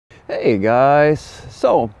Hey guys,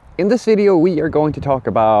 so in this video we are going to talk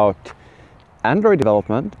about Android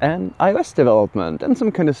development and iOS development and some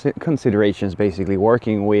kind of considerations basically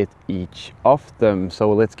working with each of them.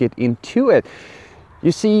 So let's get into it.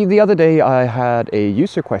 You see, the other day I had a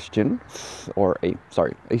user question, or a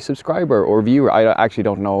subscriber or viewer. I actually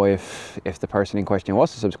don't know if the person in question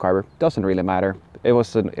was a subscriber. Doesn't really matter. It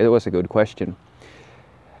was a good question.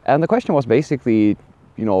 And the question was basically,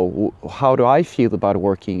 you know, how do I feel about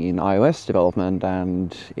working in iOS development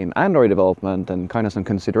and in Android development, and kind of some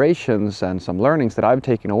considerations and some learnings that I've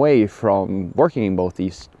taken away from working in both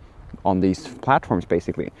on these platforms.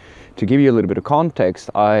 Basically, to give you a little bit of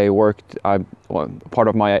context, part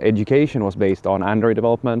of my education was based on Android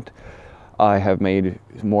development. I have made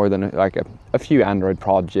more than a few Android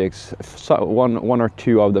projects. So one or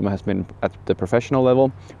two of them has been at the professional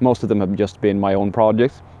level. Most of them have just been my own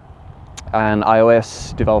projects. And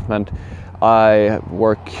iOS development, I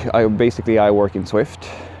work in Swift,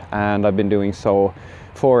 and I've been doing so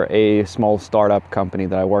for a small startup company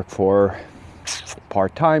that I work for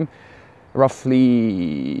part-time,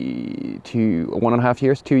 roughly 1.5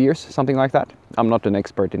 years, 2 years, something like that. I'm not an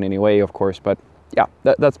expert in any way, of course, but yeah,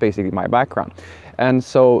 that's basically my background. And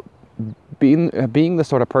so being the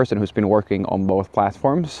sort of person who's been working on both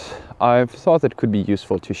platforms, I've thought it could be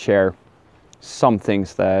useful to share some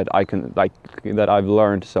things that that I've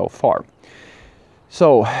learned so far.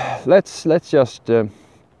 So let's just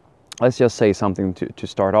say something to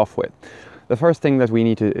start off with. The first thing that we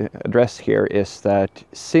need to address here is that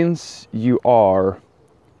since you are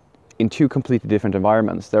in two completely different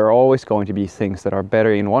environments, there are always going to be things that are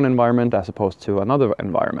better in one environment as opposed to another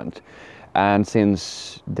environment. And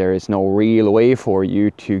since there is no real way for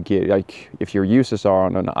you to get, if your users are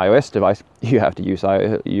on an iOS device, you have to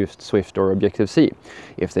use Swift or Objective-C.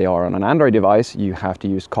 If they are on an Android device, you have to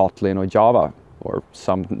use Kotlin or Java or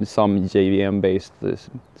some JVM-based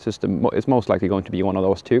system. It's most likely going to be one of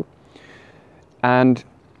those two. And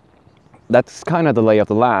that's kind of the lay of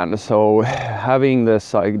the land. So having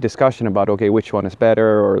this discussion about, okay, which one is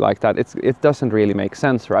better or like that, it doesn't really make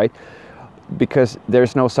sense, right? Because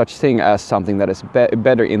there's no such thing as something that is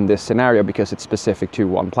better in this scenario because it's specific to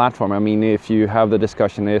one platform. I mean, if you have the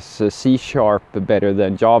discussion, is C# better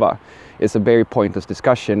than Java? It's a very pointless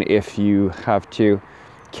discussion if you have to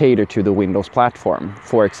cater to the Windows platform,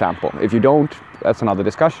 for example. If you don't, that's another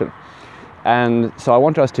discussion. And so I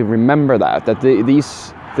want us to remember that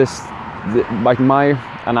my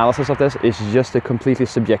analysis of this is just a completely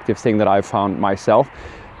subjective thing that I've found myself.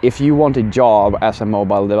 If you want a job as a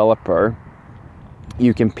mobile developer,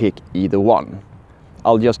 you can pick either one.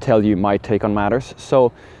 I'll just tell you my take on matters.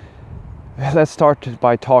 So let's start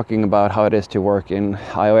by talking about how it is to work in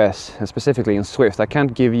iOS, and specifically in Swift. I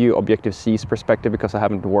can't give you Objective-C's perspective because I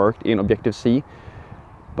haven't worked in Objective-C,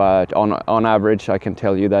 but on average I can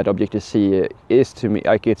tell you that Objective-C is, to me,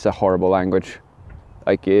 it's a horrible language.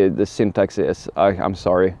 The syntax is, I'm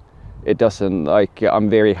sorry. It doesn't, I'm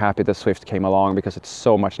very happy that Swift came along because it's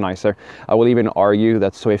so much nicer. I will even argue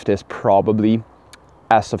that Swift is probably,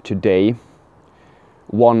 as of today,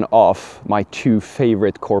 one of my two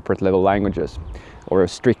favorite corporate level languages, or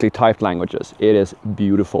strictly typed languages. It is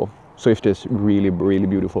beautiful. Swift is really, really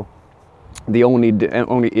beautiful. The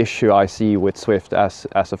only issue I see with Swift as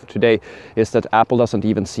of today is that Apple doesn't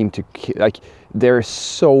even seem to, they're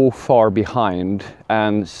so far behind,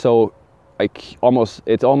 and so it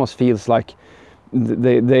almost feels like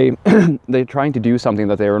they're trying to do something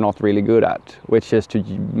that they are not really good at, which is to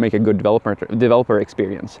make a good developer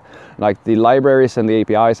experience. Like the libraries and the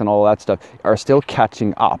APIs and all that stuff are still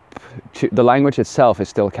catching up. The language itself is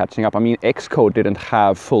still catching up. I mean, Xcode didn't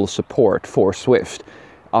have full support for Swift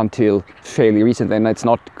until fairly recently, and it's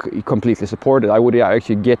not completely supported. I would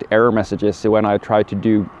actually get error messages when I try to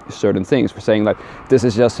do certain things for saying that this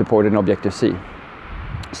is just supported in Objective-C.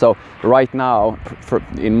 So right now,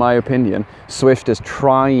 in my opinion, Swift is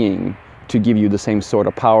trying to give you the same sort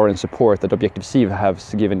of power and support that Objective-C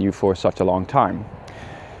has given you for such a long time.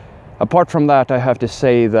 Apart from that, I have to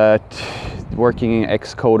say that working in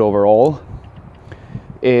Xcode overall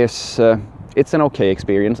is it's an okay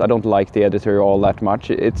experience. I don't like the editor all that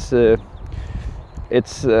much. It's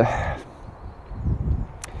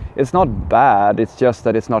not bad. It's just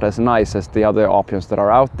that it's not as nice as the other options that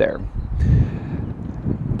are out there.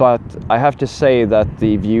 But I have to say that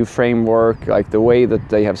the Vue framework, like the way that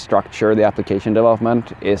they have structured the application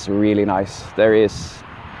development, is really nice. There is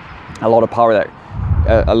a lot of power there,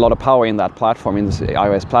 a lot of power in that platform, in this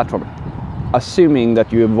iOS platform, assuming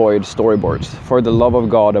that you avoid storyboards. For the love of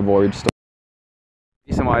God, avoid storyboards.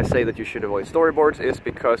 The reason why I say that you should avoid storyboards is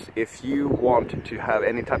because if you want to have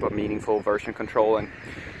any type of meaningful version control and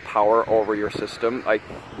power over your system, like,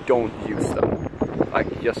 don't use them.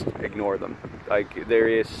 Like, just ignore them. Like, there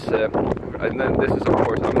is, and then this is, of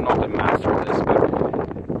course, I'm not a master of this,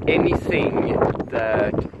 but anything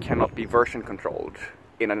that cannot be version controlled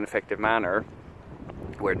in an effective manner,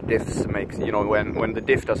 where diffs makes, you know, when the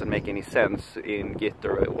diff doesn't make any sense in Git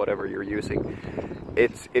or whatever you're using,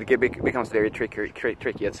 it becomes very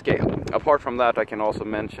tricky at scale. Apart from that, I can also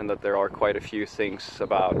mention that there are quite a few things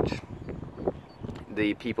about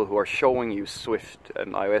the people who are showing you Swift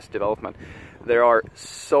and iOS development. There are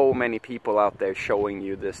so many people out there showing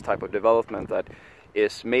you this type of development that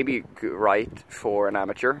is maybe right for an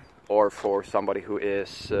amateur, or for somebody who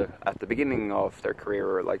is at the beginning of their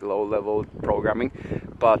career, or like low-level programming,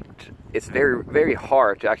 but it's very, very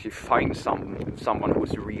hard to actually find someone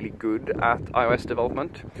who's really good at iOS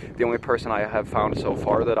development. The only person I have found so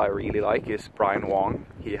far that I really like is Brian Wong.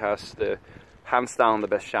 He has the hands down the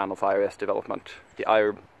best channel for iOS development.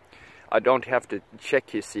 I don't have to check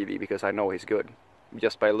his CV because I know he's good,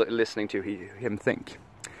 just by listening to him think.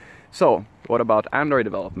 So, what about Android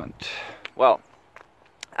development? Well,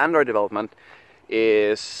 Android development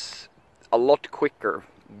is a lot quicker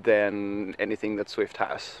than anything that Swift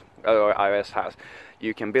has, or iOS has.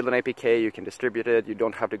 You can build an APK, you can distribute it. You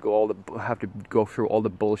don't have to go through all the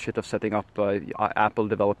bullshit of setting up Apple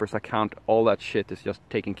developer's account. All that shit is just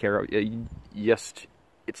taken care of.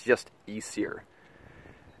 It's just easier.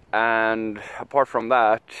 And apart from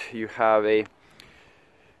that, you have a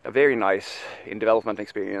very nice in development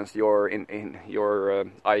experience. Your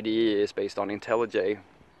IDE is based on IntelliJ,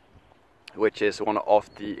 which is one of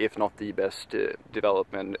the, if not the best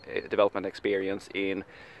development experience in,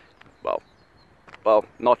 well,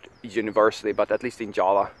 not universally, but at least in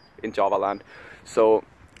Java land. So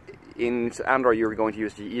in Android, you're going to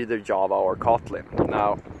use either Java or Kotlin.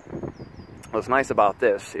 Now, what's nice about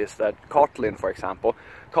this is that Kotlin, for example,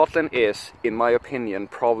 Kotlin is, in my opinion,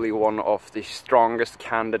 probably one of the strongest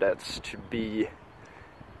candidates to be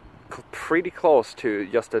pretty close to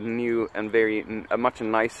just a new and a much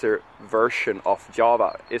nicer version of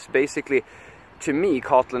Java. It's basically, to me,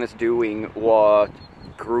 Kotlin is doing what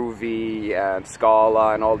Groovy and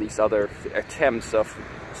Scala and all these other attempts of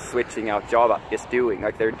switching out Java is doing.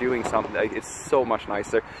 Like, they're doing something, like, it's so much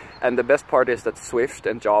nicer. And the best part is that Swift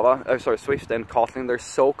and Swift and Kotlin, they're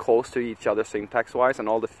so close to each other syntax-wise, and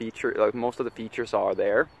all the most of the features are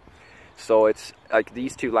there. So it's like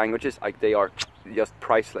these two languages, like, they are just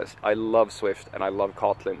priceless. I love Swift and I love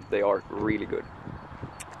Kotlin. They are really good.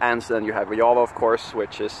 And then you have Java, of course,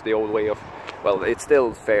 which is the old way of, well, it's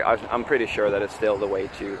still fair. I'm pretty sure that it's still the way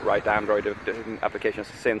to write Android applications,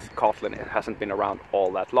 since Kotlin hasn't been around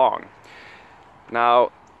all that long.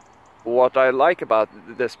 Now, what I like about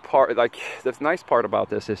this part, like, the nice part about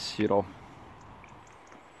this is, you know,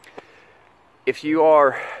 if you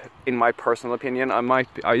are, in my personal opinion, I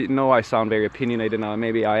know I sound very opinionated now,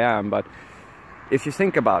 maybe I am, but if you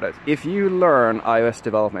think about it, if you learn iOS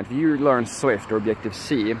development, if you learn Swift or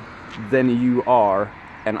Objective-C, then you are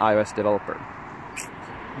an iOS developer.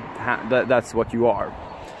 That's what you are.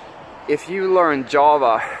 If you learn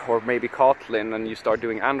Java or maybe Kotlin and you start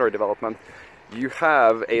doing Android development, you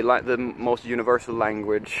have the most universal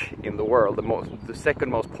language in the world, the second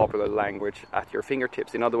most popular language at your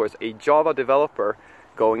fingertips. In other words, a Java developer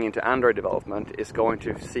going into Android development is going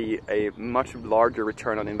to see a much larger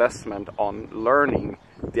return on investment on learning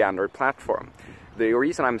the Android platform. The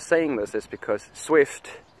reason I'm saying this is because Swift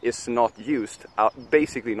is not used,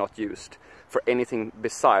 basically not used, for anything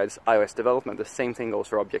besides iOS development. The same thing goes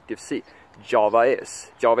for Objective-C. Java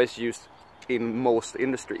is. Java is used in most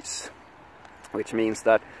industries, which means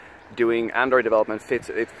that doing Android development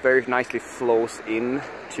it very nicely flows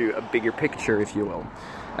into a bigger picture, if you will.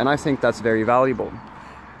 And I think that's very valuable.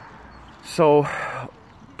 So,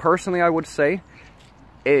 personally, I would say,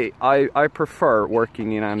 I prefer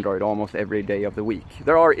working in Android almost every day of the week.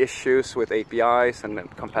 There are issues with APIs and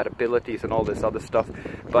compatibilities and all this other stuff,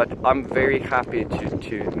 but I'm very happy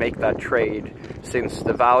to make that trade, since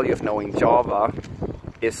the value of knowing Java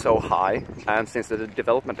is so high, and since the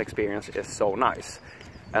development experience is so nice.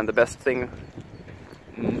 And the best thing,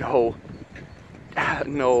 no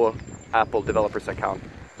Apple developer's account.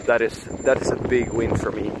 That is a big win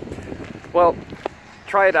for me. Well,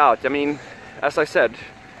 try it out. I mean, as I said,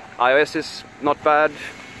 iOS is not bad,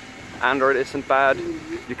 Android isn't bad.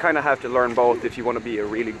 You kind of have to learn both if you want to be a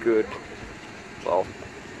really good,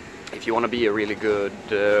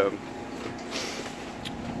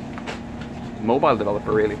 mobile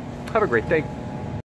developer, really. Have a great day.